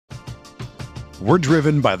We're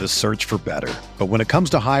driven by the search for better. But when it comes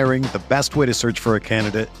to hiring, the best way to search for a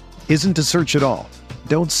candidate isn't to search at all.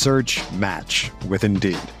 Don't search, match with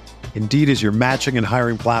Indeed. Indeed is your matching and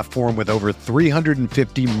hiring platform with over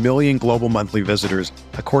 350 million global monthly visitors,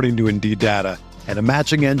 according to Indeed data, and a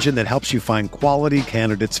matching engine that helps you find quality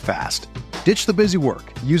candidates fast. Ditch the busy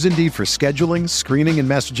work. Use Indeed for scheduling, screening, and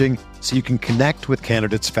messaging so you can connect with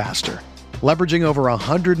candidates faster. Leveraging over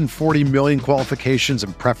 140 million qualifications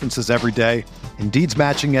and preferences every day, Indeed's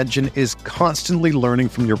matching engine is constantly learning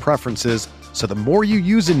from your preferences, so the more you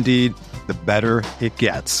use Indeed, the better it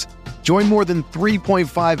gets. Join more than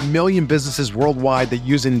 3.5 million businesses worldwide that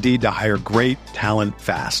use Indeed to hire great talent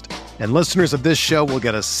fast. And listeners of this show will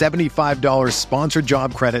get a $75 sponsored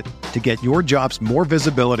job credit to get your jobs more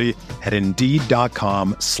visibility at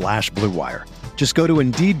Indeed.com/Blue Wire. Just go to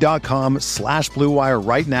Indeed.com/Blue Wire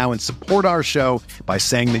right now and support our show by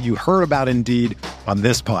saying that you heard about Indeed on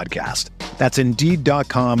this podcast. That's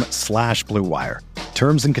Indeed.com/Blue Wire.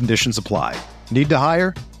 Terms and conditions apply. Need to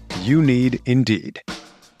hire? You need Indeed.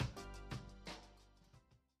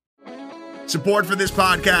 Support for this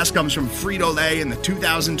podcast comes from Frito-Lay and the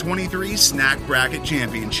 2023 Snack Bracket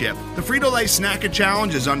Championship. The Frito-Lay Snack-A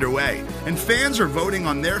Challenge is underway, and fans are voting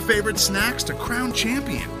on their favorite snacks to crown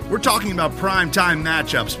champion. We're talking about prime-time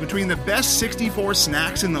matchups between the best 64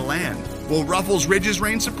 snacks in the land. Will Ruffles Ridges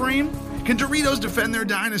reign supreme? Can Doritos defend their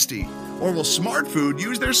dynasty? Or will Smart Food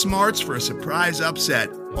use their smarts for a surprise upset?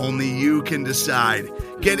 Only you can decide.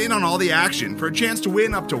 Get in on all the action for a chance to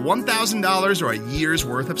win up to $1,000 or a year's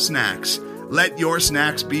worth of snacks. Let your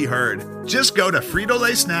snacks be heard. Just go to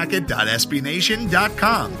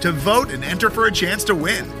fritolaysnacket.sbnation.com to vote and enter for a chance to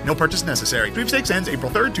win. No purchase necessary. Sweepstakes ends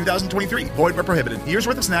April 3rd, 2023. Void where prohibited. Year's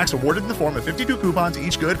worth of snacks awarded in the form of 52 coupons,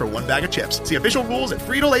 each good for one bag of chips. See official rules at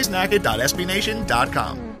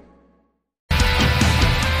fritolaysnacket.sbnation.com.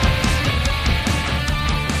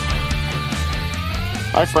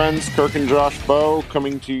 Hi, friends. Kirk and Josh Bowe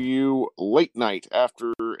coming to you late night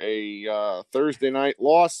after a Thursday night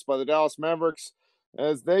loss by the Dallas Mavericks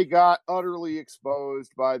as they got utterly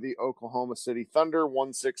exposed by the Oklahoma City Thunder,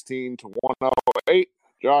 116-108.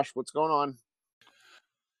 Josh, what's going on?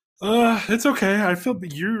 It's okay. I feel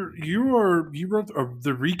you wrote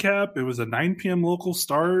the recap. It was a 9 p.m. local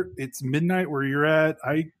start. It's midnight where you're at.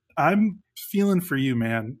 I'm feeling for you,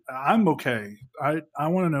 man. I'm okay. I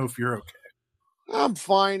want to know if you're okay. I'm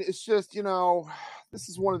fine. It's just, this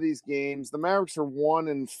is one of these games. The Mavericks are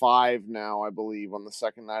 1-5 now, I believe, on the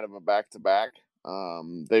second night of a back-to-back.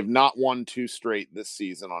 They've not won 2 straight this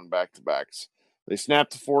season on back-to-backs. They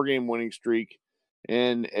snapped a 4-game winning streak.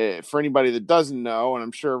 And for anybody that doesn't know, and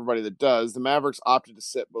I'm sure everybody that does, the Mavericks opted to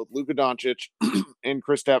sit both Luka Doncic and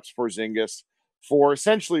Kristaps Porzingis for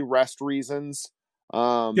essentially rest reasons.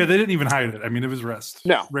 Yeah, they didn't even hide it. I mean, it was rest.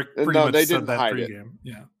 No, Rick they didn't hide it.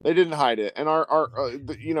 Yeah, they didn't hide it. And I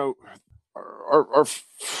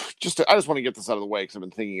just want to get this out of the way because I've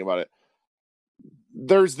been thinking about it.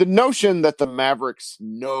 There's the notion that the Mavericks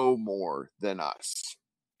know more than us,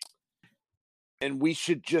 and we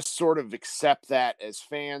should just sort of accept that as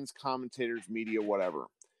fans, commentators, media, whatever.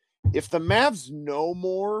 If the Mavs know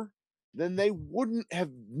more, then they wouldn't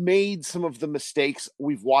have made some of the mistakes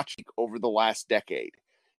we've watched over the last decade.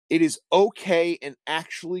 It is okay and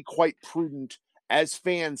actually quite prudent as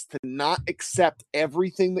fans to not accept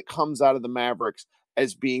everything that comes out of the Mavericks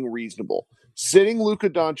as being reasonable. Sitting Luka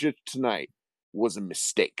Doncic tonight was a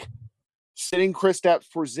mistake. Sitting Kristaps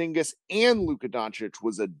Porzingis and Luka Doncic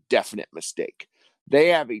was a definite mistake. They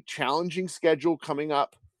have a challenging schedule coming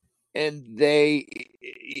up, and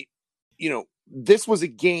this was a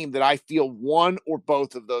game that I feel one or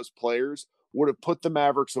both of those players would have put the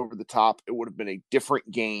Mavericks over the top. It would have been a different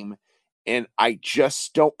game. And I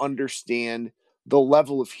just don't understand the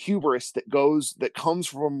level of hubris that comes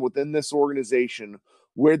from within this organization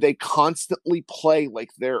where they constantly play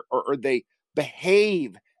like or they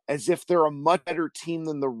behave as if they're a much better team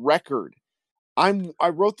than the record. I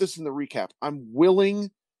wrote this in the recap. I'm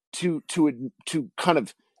willing to kind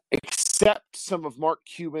of accept some of Mark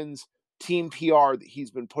Cuban's team PR that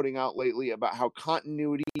he's been putting out lately about how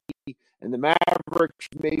continuity and the Mavericks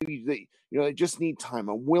maybe they just need time.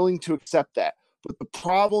 I'm willing to accept that. But the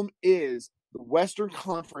problem is the Western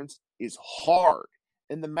Conference is hard,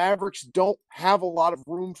 and the Mavericks don't have a lot of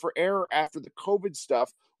room for error after the COVID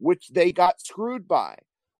stuff, which they got screwed by.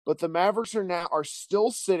 But the Mavericks are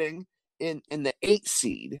still sitting in the 8th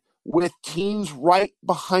seed with teams right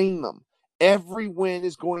behind them. Every win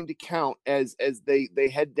is going to count as they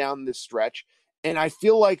head down this stretch. And I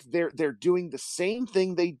feel like they're doing the same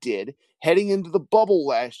thing they did heading into the bubble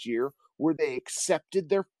last year, where they accepted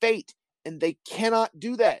their fate and they cannot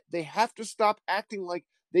do that. They have to stop acting like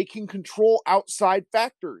they can control outside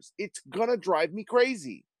factors. It's going to drive me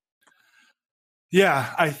crazy.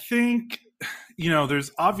 Yeah, I think,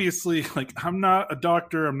 there's obviously, like, I'm not a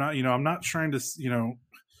doctor. I'm not trying to,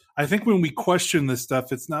 I think when we question this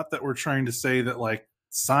stuff, it's not that we're trying to say that, like,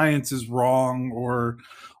 science is wrong or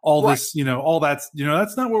all Right. this, all that's,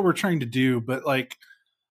 that's not what we're trying to do. But, like,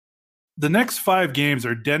 the next 5 games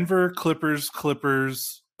are Denver, Clippers,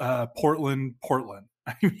 Portland.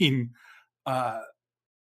 I mean,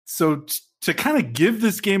 so to kind of give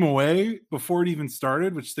this game away before it even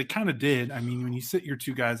started, which they kind of did. I mean, when you sit your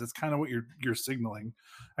 2 guys, that's kind of what you're signaling.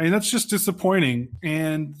 I mean, that's just disappointing.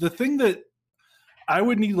 And the thing that I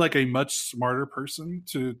would need, like, a much smarter person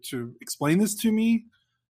to explain this to me,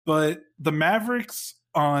 but the Mavericks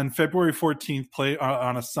on February 14th play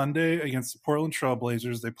on a Sunday against the Portland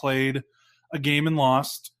Trailblazers. They played a game and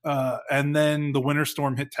lost, and then the winter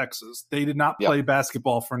storm hit Texas. They did not play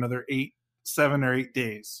basketball for another 7 or 8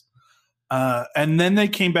 days. And then they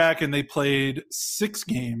came back and they played 6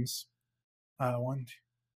 games.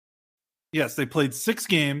 They played 6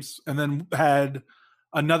 games and then had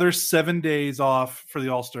another 7 days off for the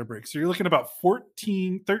All-Star break. So you're looking at about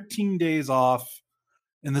 13 days off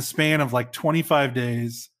in the span of like 25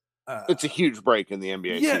 days. It's a huge break in the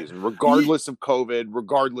NBA season, regardless of COVID,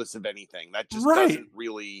 regardless of anything. That just doesn't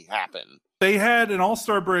really happen. They had an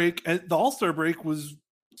All-Star break. The All-Star break was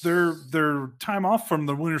their time off from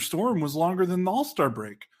the winter storm was longer than the All-Star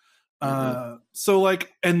break. So,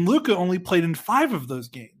 like, and Luka only played in 5 of those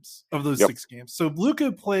games, of those 6 games. So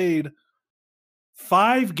Luka played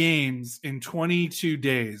 5 games in 22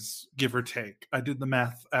 days, give or take. I did the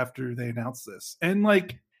math after they announced this. And,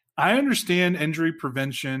 like, I understand injury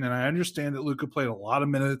prevention, and I understand that Luka played a lot of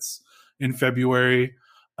minutes in February,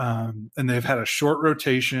 and they've had a short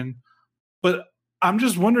rotation. But I'm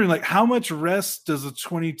just wondering, like, how much rest does a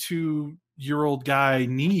 22-year-old guy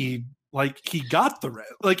need? Like, he got the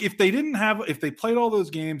rest. Like, if they played all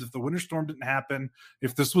those games, if the winter storm didn't happen,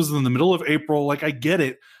 if this was in the middle of April, like, I get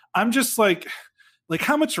it. I'm just like,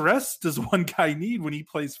 how much rest does one guy need when he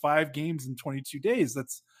plays 5 games in 22 days?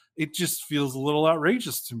 It just feels a little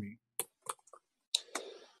outrageous to me.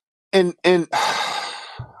 And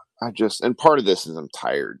part of this is I'm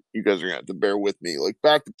tired. You guys are gonna have to bear with me. Like,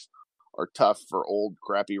 back are tough for old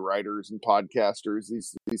crappy writers and podcasters.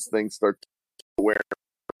 These things start to wear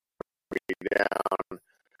me down.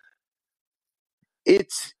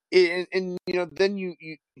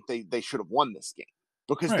 Then they should have won this game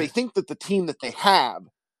because they think that the team that they have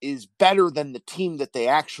is better than the team that they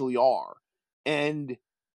actually are. And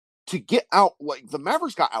to get out, like, the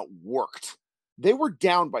Mavericks got outworked. They were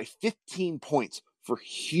down by 15 points for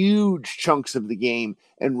huge chunks of the game,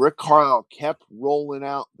 and Rick Carlisle kept rolling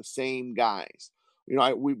out the same guys.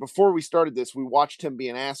 Before we started this, we watched him be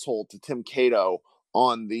an asshole to Tim Cato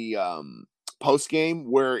on the post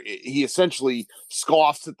game, where he essentially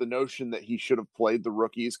scoffs at the notion that he should have played the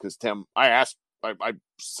rookies. Because I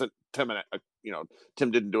sent Tim,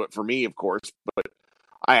 Tim didn't do it for me, of course, but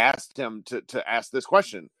I asked him to ask this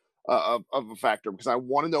question of a factor, because I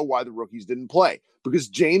want to know why the rookies didn't play. Because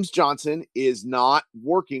James Johnson is not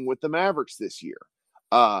working with the Mavericks this year.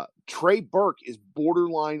 Trey Burke is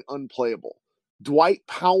borderline unplayable. Dwight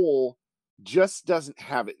Powell just doesn't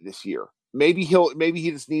have it this year. Maybe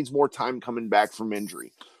he just needs more time coming back from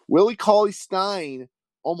injury. Willie Cauley-Stein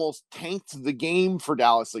almost tanked the game for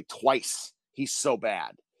Dallas like twice. He's so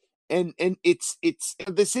bad. And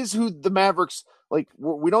this is who the Mavericks, like,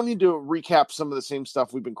 we don't need to recap some of the same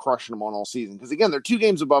stuff we've been crushing them on all season. Because, again, they're 2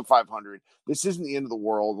 games above 500. This isn't the end of the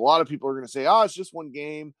world. A lot of people are going to say, it's just 1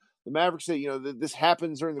 game. The Mavericks say, this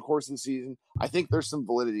happens during the course of the season. I think there's some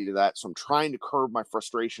validity to that. So I'm trying to curb my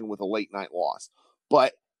frustration with a late night loss.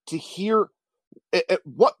 But to hear at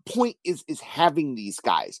what point is having these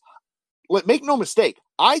guys, make no mistake,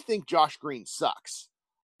 I think Josh Green sucks.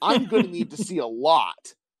 I'm going to need to see a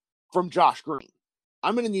lot from Josh Green.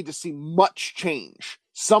 I'm going to need to see much change,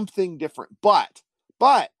 something different. But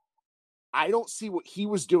I don't see what he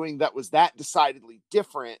was doing that was that decidedly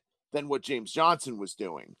different than what James Johnson was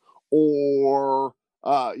doing, or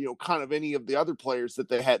kind of any of the other players that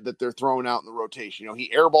they had that they're throwing out in the rotation. He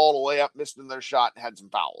airballed a layup, missed in their shot, and had some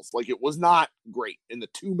fouls. Like, it was not great in the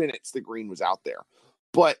 2 minutes that Green was out there.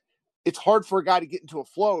 But it's hard for a guy to get into a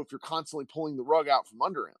flow if you're constantly pulling the rug out from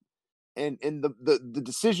under him. And the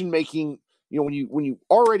decision making, when you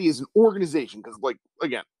already, as an organization, because, like,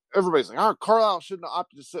 again, everybody's like, Carlisle shouldn't have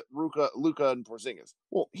opted to sit Luka and Porzingis.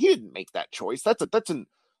 Well, he didn't make that choice. That's an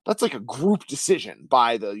that's like a group decision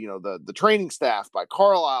by the training staff, by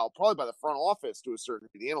Carlisle, probably by the front office to a certain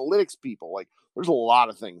degree, the analytics people. Like, there's a lot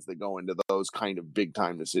of things that go into those kind of big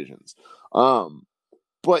time decisions.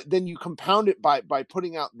 But then you compound it by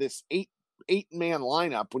putting out this eight-man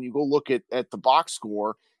lineup when you go look at the box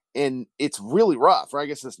score, and it's really rough. Or I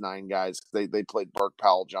guess it's 9 guys. They played Burke,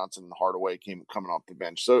 Powell, Johnson, and Hardaway coming off the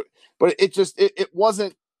bench. So, but it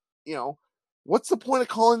wasn't, what's the point of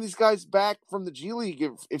calling these guys back from the G League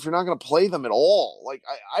if you're not going to play them at all? Like,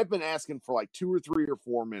 I've been asking for like 2 or 3 or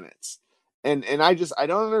 4 minutes, and I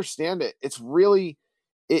don't understand it. It's really,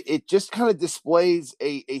 it just kind of displays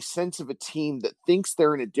a sense of a team that thinks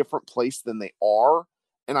they're in a different place than they are.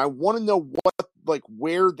 And I want to know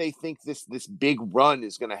where they think this big run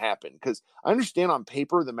is going to happen. Because I understand on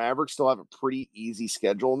paper the Mavericks still have a pretty easy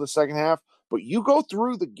schedule in the second half, but you go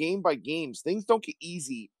through the game by games, things don't get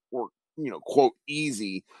easy or, quote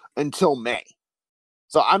easy until May.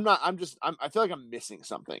 So I feel like I'm missing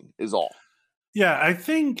something is all. Yeah, I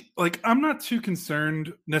think I'm not too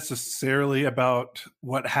concerned necessarily about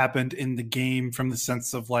what happened in the game from the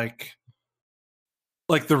sense of like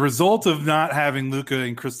the result of not having Luka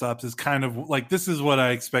and Kristaps is kind of like, this is what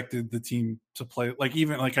I expected the team to play. Like,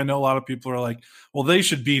 even like, I know a lot of people are like, well, they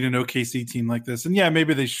should beat an OKC team like this. And yeah,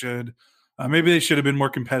 maybe they should. Maybe they should have been more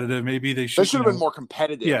competitive. Maybe they should have been more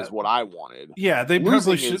competitive is what I wanted. Yeah, they Losing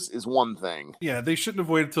probably should is one thing. Yeah, they shouldn't have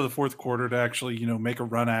waited till the fourth quarter to actually, make a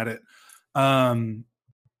run at it.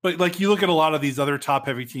 But like, you look at a lot of these other top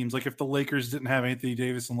heavy teams, like if the Lakers didn't have Anthony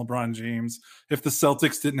Davis and LeBron James, if the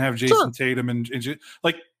Celtics didn't have Jason Tatum and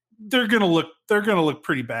like, they're going to look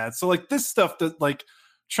pretty bad. So like, this stuff that like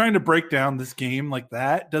trying to break down this game like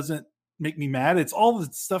that doesn't make me mad. It's all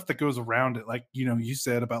the stuff that goes around it. Like, you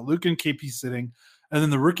said about Luka and KP sitting and then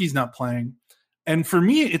the rookies not playing. And for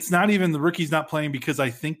me, it's not even the rookies not playing because I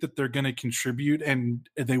think that they're going to contribute and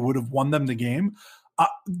they would have won them the game.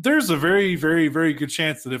 There's a very, very, very good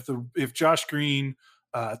chance that if Josh Green,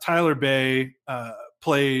 Tyler Bay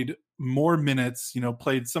played more minutes,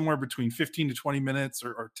 played somewhere between 15 to 20 minutes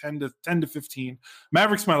or 10 to 15,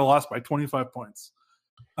 Mavericks might have lost by 25 points.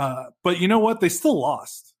 But you know what? They still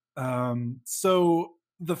lost. So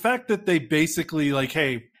the fact that they basically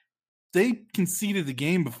they conceded the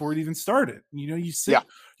game before it even started. You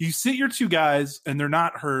sit your 2 guys and they're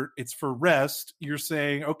not hurt. It's for rest. You're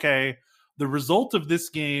saying, okay, the result of this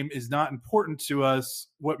game is not important to us.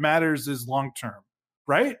 What matters is long-term,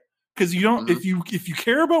 right? Because you don't, if you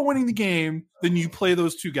care about winning the game, then you play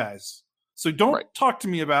those 2 guys. So don't talk to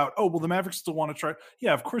me about, oh, well, the Mavericks still want to try.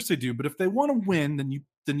 Yeah, of course they do. But if they want to win, then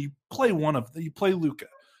you play one of them. You play Luka.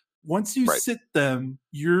 Once you sit them,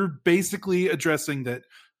 you're basically addressing that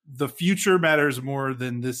the future matters more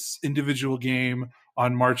than this individual game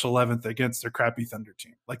on March 11th against their crappy Thunder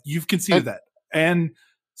team. Like, you've conceded that. And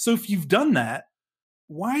so if you've done that,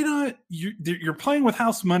 why not? You're playing with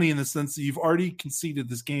house money in the sense that you've already conceded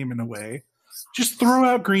this game in a way. Just throw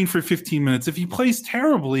out Green for 15 minutes. If he plays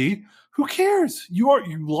terribly, who cares? You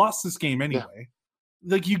lost this game anyway.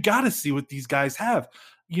 Yeah. Like, you got to see what these guys have.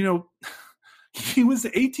 He was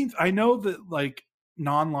the 18th. I know that like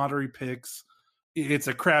non-lottery picks, it's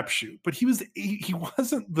a crapshoot, but he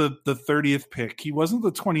wasn't the 30th pick. He wasn't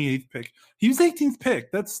the 28th pick. He was 18th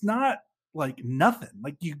pick. That's not like nothing.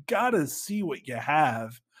 Like, you gotta see what you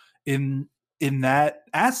have in that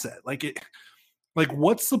asset. Like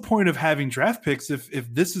what's the point of having draft picks if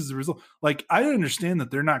this is the result? Like, I understand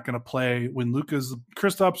that they're not going to play when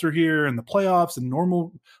Kristaps are here and the playoffs and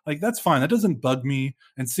normal. Like, that's fine. That doesn't bug me.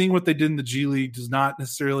 And seeing what they did in the G League does not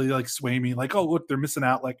necessarily like sway me. Like, oh, look, they're missing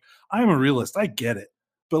out. Like, I'm a realist. I get it.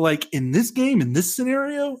 But like, in this game, in this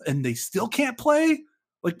scenario, and they still can't play,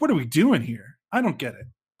 like, what are we doing here? I don't get it.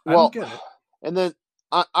 I don't get it. And then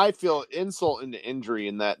I feel insult into injury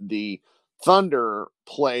in that the Thunder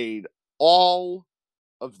played all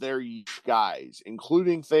of their guys,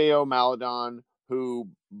 including Theo Maledon, who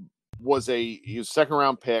was he was second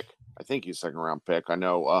round pick. I think he's second round pick. I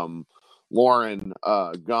know Lauren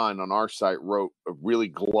Gunn on our site wrote a really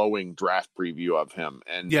glowing draft preview of him.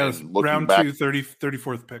 And yeah, it was round back, 2,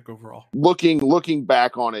 34th pick overall. Looking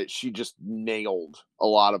back on it, she just nailed a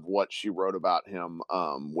lot of what she wrote about him,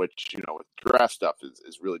 which, draft stuff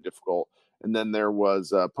is really difficult. And then there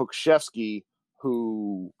was Pokuševski,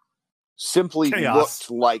 who simply looked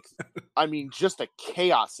like, just a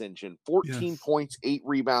chaos engine. 14 points, 8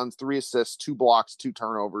 rebounds, 3 assists, 2 blocks, 2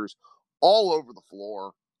 turnovers, all over the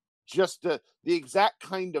floor. Just the exact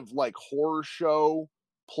kind of like horror show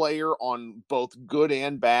player on both good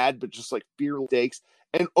and bad, but just like fearless stakes.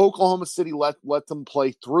 And Oklahoma City let them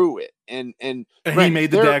play through it. And he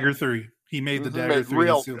made the dagger 3. He made the dagger 3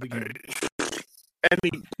 to seal the game. And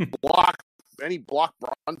he blocked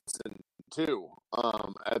Brunson too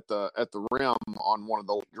at the rim on one of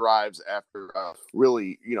the drives after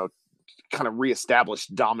really kind of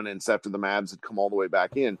reestablished dominance after the Mavs had come all the way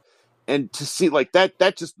back in. And to see like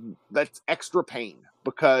that's extra pain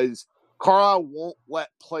because Carlisle won't let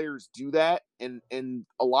players do that. And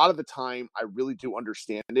a lot of the time I really do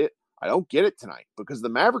understand it. I don't get it tonight because the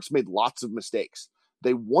Mavericks made lots of mistakes.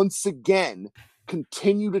 They once again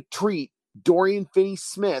continue to treat Dorian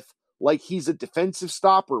Finney-Smith like he's a defensive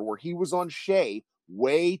stopper where he was on Shea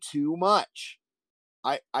way too much.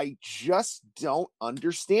 I just don't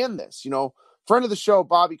understand this. Friend of the show,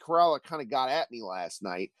 Bobby Corrella, kind of got at me last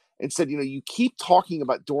night and said, you keep talking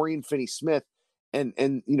about Dorian Finney-Smith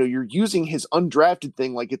and you're using his undrafted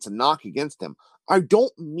thing like it's a knock against him. I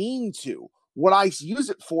don't mean to. What I use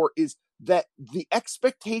it for is that the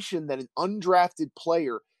expectation that an undrafted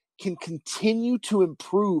player can continue to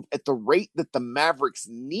improve at the rate that the Mavericks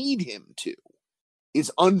need him to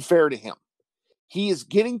is unfair to him. He is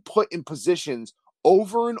getting put in positions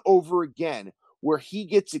over and over again where he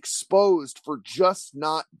gets exposed for just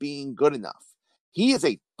not being good enough. He is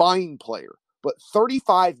a fine player, but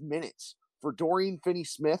 35 minutes for Dorian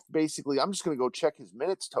Finney-Smith, basically, I'm just going to go check his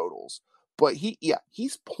minutes totals, but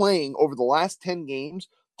he's playing over the last 10 games,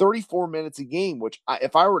 34 minutes a game, which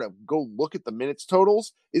if I were to go look at the minutes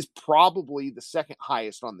totals is probably the second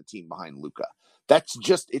highest on the team behind Luka. That's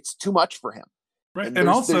just, it's too much for him. Right. And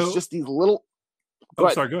also there's just these little, go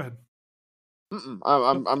ahead.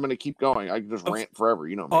 I'm going to keep going. I can just rant forever.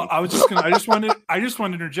 You know me. I just wanted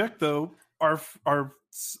to interject though. Our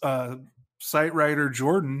site writer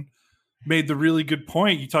Jordan made the really good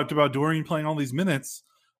point. You talked about Dorian playing all these minutes.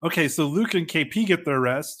 Okay, so Luke and KP get their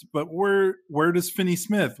rest, but where does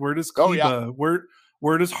Finney-Smith? Where does Kleba?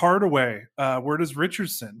 Where does Hardaway? Where does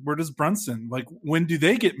Richardson? Where does Brunson? Like, when do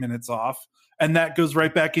they get minutes off? And that goes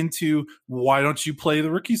right back into why don't you play the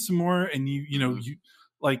rookies some more? And so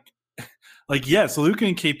Luke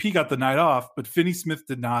and KP got the night off, but Finney-Smith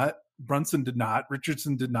did not. Brunson did not.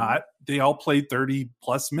 Richardson did not. They all played 30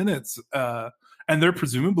 plus minutes, and they're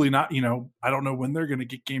presumably not. I don't know when they're going to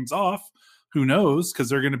get games off. Who knows? Because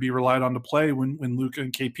they're going to be relied on to play when Luka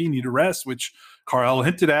and KP need a rest, which Carl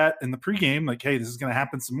hinted at in the pregame. Like, hey, this is going to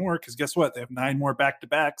happen some more because guess what? They have 9 more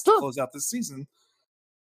back-to-backs to close out this season.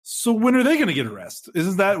 So when are they going to get a rest?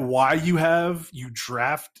 Isn't that why you have the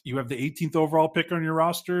 18th overall pick on your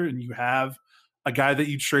roster and you have a guy that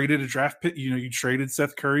you traded a draft pick? You traded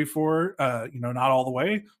Seth Curry for, not all the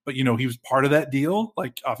way, but he was part of that deal.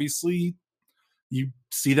 Like, obviously, you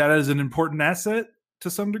see that as an important asset to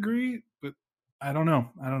some degree. But I don't know,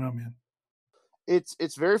 man.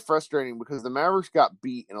 It's very frustrating because the Mavericks got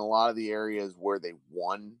beat in a lot of the areas where they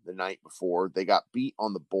won the night before. They got beat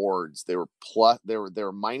on the boards. They were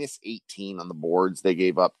minus 18 on the boards. They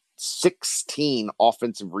gave up 16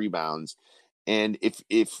 offensive rebounds. And if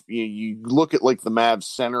you look at like the Mavs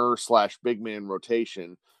center / big man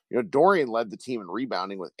rotation, Dorian led the team in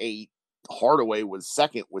rebounding with 8. Hardaway was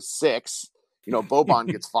second with 6. Boban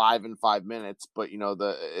gets 5 in 5 minutes, but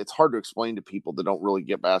it's hard to explain to people that don't really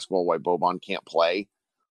get basketball why Boban can't play.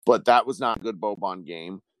 But that was not a good Boban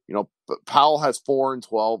game. But Powell has 4 and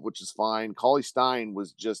 12, which is fine. Cauley-Stein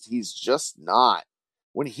he's just not.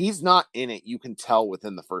 When he's not in it, you can tell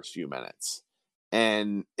within the first few minutes.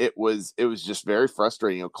 And it was just very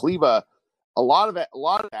frustrating. Kleba, a lot of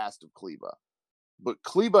asked of Kleba, but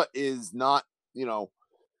Kleba is not,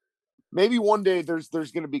 maybe one day there's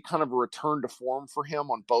going to be kind of a return to form for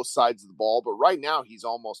him on both sides of the ball. But right now he's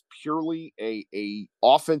almost purely a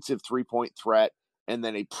offensive 3-point threat and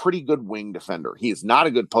then a pretty good wing defender. He is not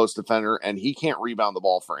a good post defender and he can't rebound the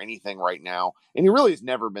ball for anything right now. And he really has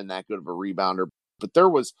never been that good of a rebounder. But there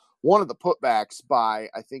was one of the putbacks by,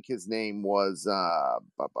 I think his name was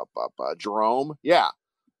Jerome. Yeah.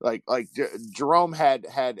 Like Jerome had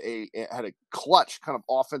a clutch kind of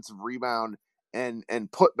offensive rebound and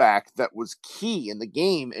putback that was key in the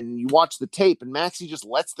game. And you watch the tape and Maxey just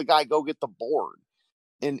lets the guy go get the board.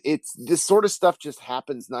 And it's this sort of stuff just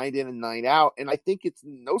happens night in and night out. And I think it's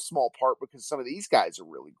in no small part because some of these guys are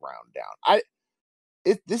really ground down.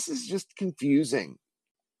 This is just confusing.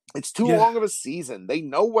 It's too long of a season. They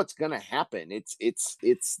know what's going to happen. I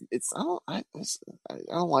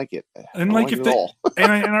don't like it. And like if they,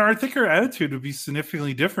 and I think our attitude would be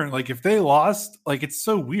significantly different. Like if they lost, like it's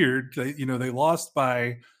so weird that, they lost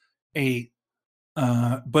by 8.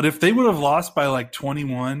 But if they would have lost by like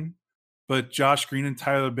 21, but Josh Green and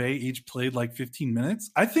Tyler Bay each played like 15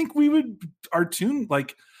 minutes, I think we would, our tune,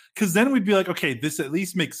 like, cause then we'd be like, okay, this at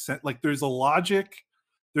least makes sense. Like there's a logic.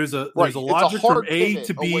 There's a logic from A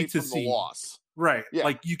to B to C. Right. Yeah.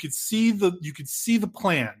 Like you could see the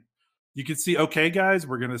plan. You could see, okay, guys,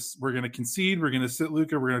 we're gonna concede, we're gonna sit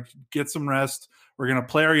Luka, we're gonna get some rest, we're gonna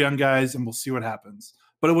play our young guys, and we'll see what happens.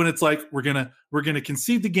 But when it's like we're gonna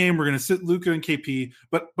concede the game, we're gonna sit Luka and KP,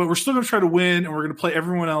 but we're still gonna try to win, and we're gonna play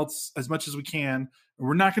everyone else as much as we can, and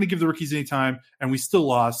we're not gonna give the rookies any time, and we still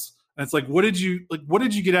lost. And it's like, what did you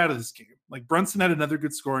get out of this game? Like Brunson had another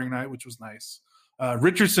good scoring night, which was nice.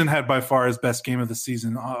 Richardson had by far his best game of the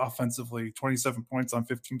season offensively, 27 points on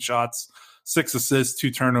 15 shots, 6 assists,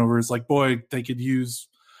 2 turnovers. Like, boy, they could use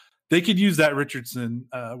that Richardson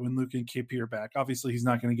when Luka and KP are back. Obviously, he's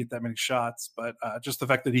not going to get that many shots, but just the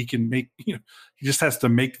fact that he can make, he just has to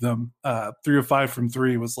make them. 3 of 5 from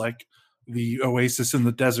 3 was like the oasis in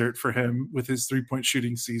the desert for him with his 3-point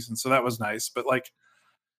shooting season. So that was nice. But like,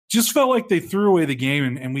 just felt like they threw away the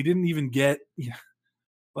game and we didn't even get,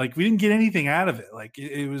 like we didn't get anything out of it. Like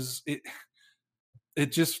it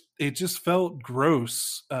just felt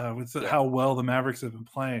gross with how well the Mavericks have been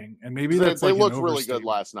playing. And maybe they looked really good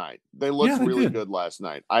last night. They looked really good last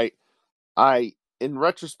night. I in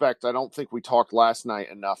retrospect, I don't think we talked last night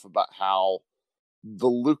enough about how the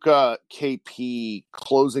Luka KP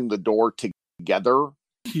closing the door together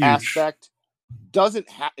aspect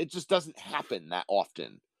it just doesn't happen that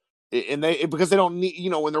often. And because they don't need,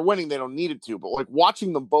 when they're winning, they don't need it to, but like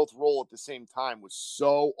watching them both roll at the same time was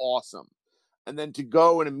so awesome. And then to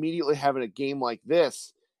go and immediately having a game like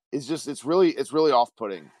this is just, it's really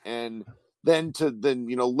off-putting. And then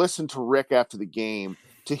listen to Rick after the game,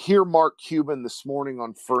 to hear Mark Cuban this morning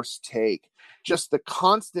on First Take, just the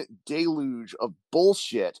constant deluge of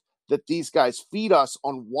bullshit that these guys feed us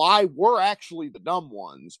on why we're actually the dumb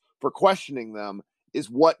ones for questioning them is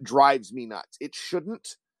what drives me nuts. It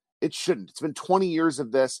shouldn't. It's been 20 years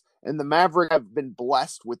of this, and the Mavericks have been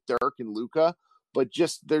blessed with Dirk and Luka, but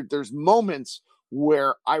just there's moments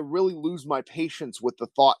where I really lose my patience with the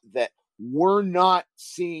thought that we're not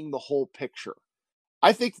seeing the whole picture.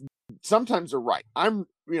 I think sometimes they're right.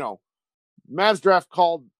 Mavs Draft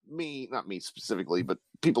called me, not me specifically, but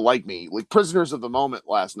people like me, like prisoners of the moment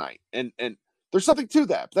last night. And there's something to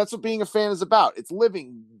that. But that's what being a fan is about. It's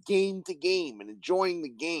living game to game and enjoying the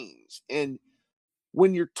games. And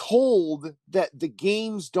when you're told that the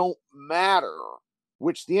games don't matter,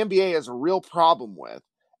 which the NBA has a real problem with,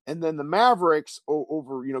 and then the Mavericks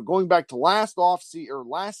over, going back to last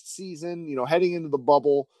season, heading into the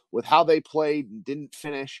bubble with how they played and didn't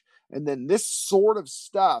finish, and then this sort of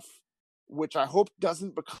stuff, which I hope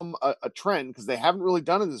doesn't become a trend because they haven't really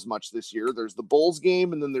done it as much this year. There's the Bulls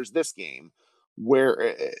game, and then there's this game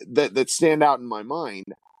where that stand out in my mind.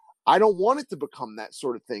 I don't want it to become that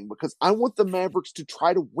sort of thing because I want the Mavericks to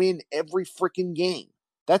try to win every freaking game.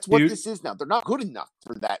 That's what this is now. They're not good enough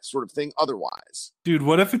for that sort of thing otherwise. Dude,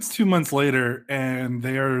 what if it's 2 months later and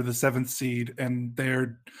they are the 7th seed and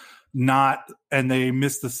they're not, and they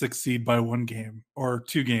miss the 6th seed by 1 game or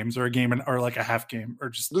 2 games or a game or like a half game or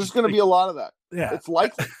just. There's going to be a lot of that. Yeah, it's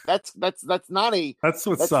likely. That's not a. That's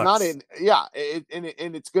what that's sucks. Not in. Yeah,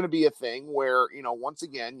 and it's going to be a thing where once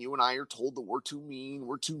again you and I are told that we're too mean,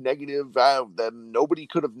 we're too negative, that nobody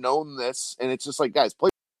could have known this, and it's just like, guys,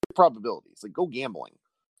 play probabilities, like go gambling.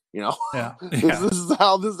 Yeah. This is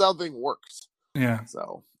how thing works. Yeah.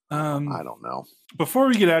 So I don't know. Before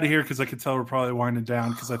we get out of here, because I can tell we're probably winding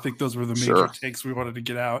down, because I think those were the major takes we wanted to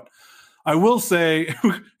get out. I will say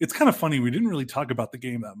it's kind of funny. We didn't really talk about the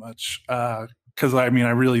game that much because I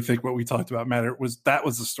really think what we talked about mattered. That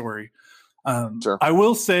was the story. I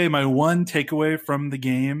will say my one takeaway from the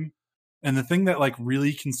game, and the thing that like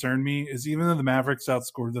really concerned me, is even though the Mavericks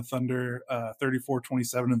outscored the Thunder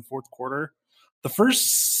 34-27 in the fourth quarter, the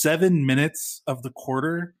first 7 minutes of the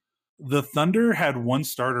quarter, the Thunder had 1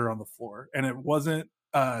 starter on the floor, and it wasn't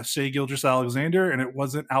Shai Gilgeous-Alexander, and it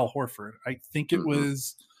wasn't Al Horford. I think it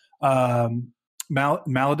was Maledon.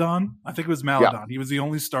 I think it was Maledon. Yeah. He was the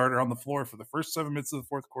only starter on the floor for the first 7 minutes of the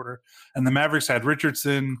fourth quarter, and the Mavericks had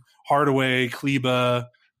Richardson, Hardaway, Kleba,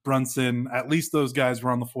 Brunson. At least those guys were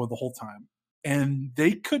on the floor the whole time, and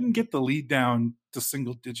they couldn't get the lead down to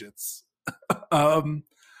single digits.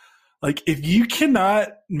 Like, if you cannot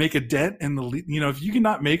make a dent in the lead, if you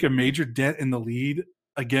cannot make a major dent in the lead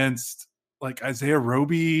against like Isaiah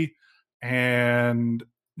Roby and,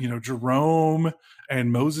 Jerome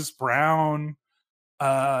and Moses Brown,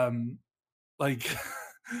 like,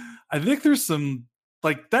 I think there's some,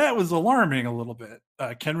 like, that was alarming a little bit.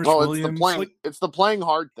 Kenrich Williams. It's the playing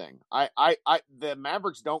hard thing. The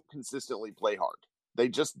Mavericks don't consistently play hard. They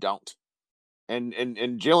just don't. And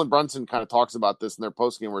Jalen Brunson kind of talks about this in their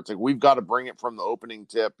postgame where it's like, we've got to bring it from the opening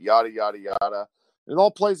tip, yada, yada, yada. It all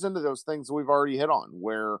plays into those things that we've already hit on,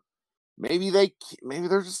 where maybe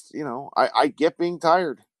they're just, I get being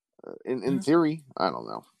tired. In theory, I don't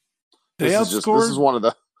know. This is one of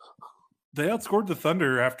the. They outscored the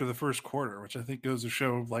Thunder after the first quarter, which I think goes to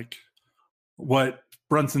show like what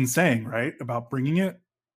Brunson's saying, right, about bringing it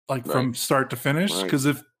from start to finish. Because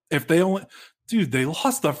if they only, they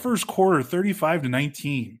lost the first quarter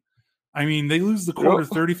 35-19. I mean, they lose the quarter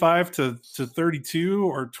 35-32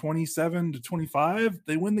 or 27-25.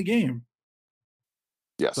 They win the game.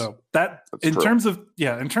 Yes. So that's in true. terms of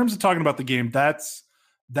talking about the game, that's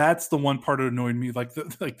the one part that annoyed me,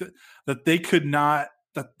 that they could not,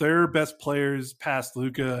 that their best players past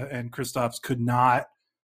Luka and Kristaps could not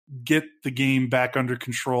get the game back under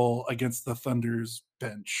control against the Thunder's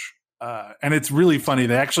bench. And it's really funny.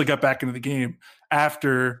 They actually got back into the game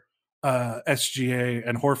after SGA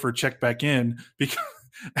and Horford checked back in,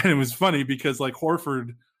 and it was funny because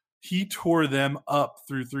Horford, he tore them up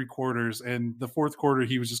through three quarters, and the fourth quarter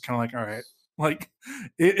he was just kind of like, all right.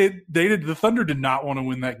 The Thunder did not want to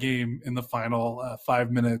win that game in the final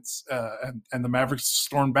 5 minutes, and the Mavericks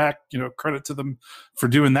stormed back. Credit to them for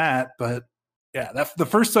doing that. But yeah, the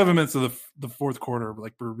first 7 minutes of the fourth quarter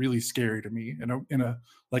were really scary to me in a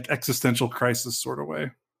existential crisis sort of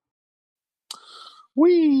way.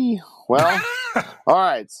 Well, all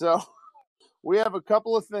right. So we have a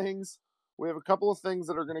couple of things. We have a couple of things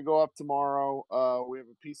that are going to go up tomorrow. We have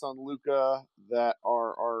a piece on Luka that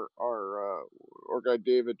our guy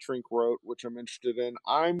David Trink wrote, which I'm interested in.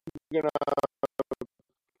 I'm going to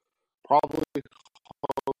probably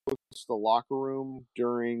host the locker room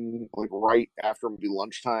during right after maybe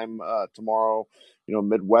lunchtime tomorrow,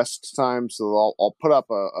 Midwest time. So I'll put up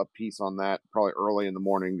a piece on that probably early in the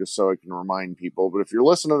morning just so I can remind people. But if you're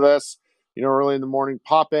listening to this, early in the morning,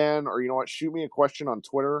 pop in, or shoot me a question on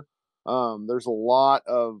Twitter. There's a lot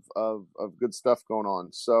of good stuff going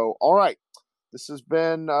on. So, all right, this has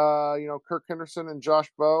been, Kirk Henderson and Josh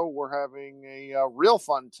Bowe. We're having a real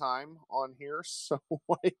fun time on here. So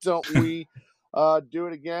why don't we do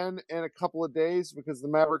it again in a couple of days, because the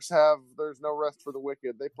Mavericks there's no rest for the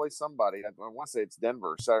wicked. They play somebody. I want to say it's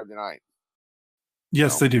Denver Saturday night.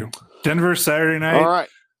 Yes, they do. Denver Saturday night. All right.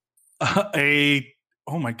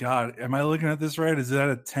 Oh my God! Am I looking at this right? Is that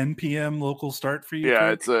a 10 p.m. local start for you?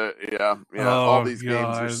 Yeah, Kirk? Oh, all these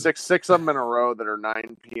games. There's six of them in a row that are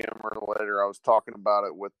 9 p.m. or later. I was talking about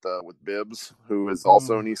it with Bibbs, who is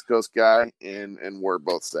also an East Coast guy, and we're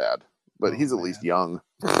both sad, but he's at least young.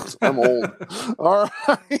 I'm old. All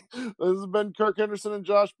right, this has been Kirk Henderson and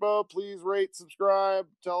Josh Bowe. Please rate, subscribe,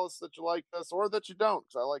 tell us that you like us or that you don't,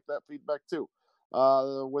 because I like that feedback too.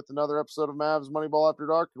 With another episode of Mavs Moneyball After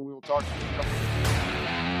Dark, and we will talk to you in a couple of weeks.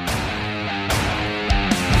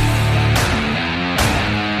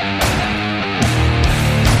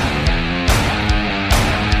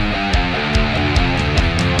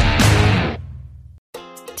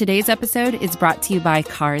 Today's episode is brought to you by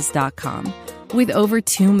Cars.com. With over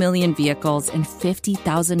 2 million vehicles and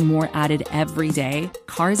 50,000 more added every day,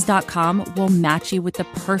 Cars.com will match you with the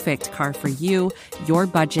perfect car for you, your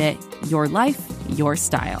budget, your life, your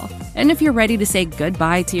style. And if you're ready to say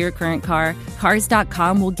goodbye to your current car,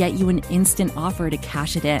 Cars.com will get you an instant offer to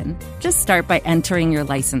cash it in. Just start by entering your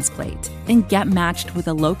license plate and get matched with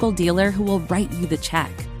a local dealer who will write you the check.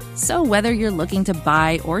 So whether you're looking to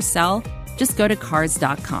buy or sell, just go to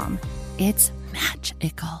Cars.com. It's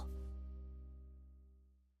magical.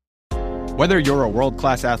 Whether you're a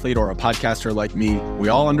world-class athlete or a podcaster like me, we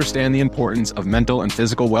all understand the importance of mental and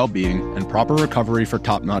physical well-being and proper recovery for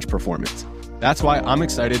top-notch performance. That's why I'm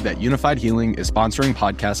excited that Unified Healing is sponsoring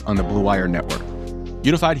podcasts on the Blue Wire Network.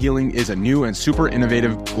 Unified Healing is a new and super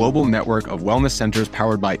innovative global network of wellness centers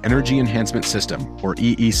powered by Energy Enhancement System, or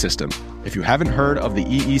EE System. If you haven't heard of the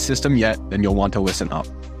EE System yet, then you'll want to listen up.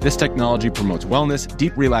 This technology promotes wellness,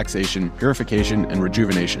 deep relaxation, purification, and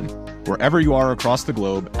rejuvenation. Wherever you are across the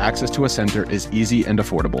globe, access to a center is easy and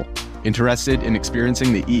affordable. Interested in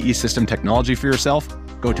experiencing the EE System technology for yourself?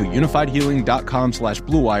 Go to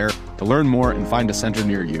unifiedhealing.com/bluewire to learn more and find a center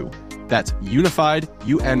near you. That's unified,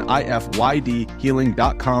 UNIFYD,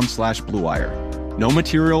 healing.com/bluewire. No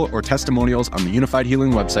material or testimonials on the Unified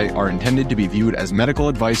Healing website are intended to be viewed as medical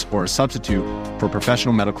advice or a substitute for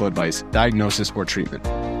professional medical advice, diagnosis, or treatment.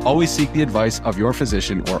 Always seek the advice of your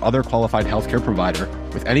physician or other qualified healthcare provider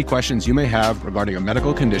with any questions you may have regarding a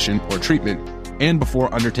medical condition or treatment and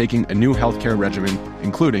before undertaking a new healthcare regimen,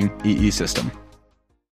 including EE System.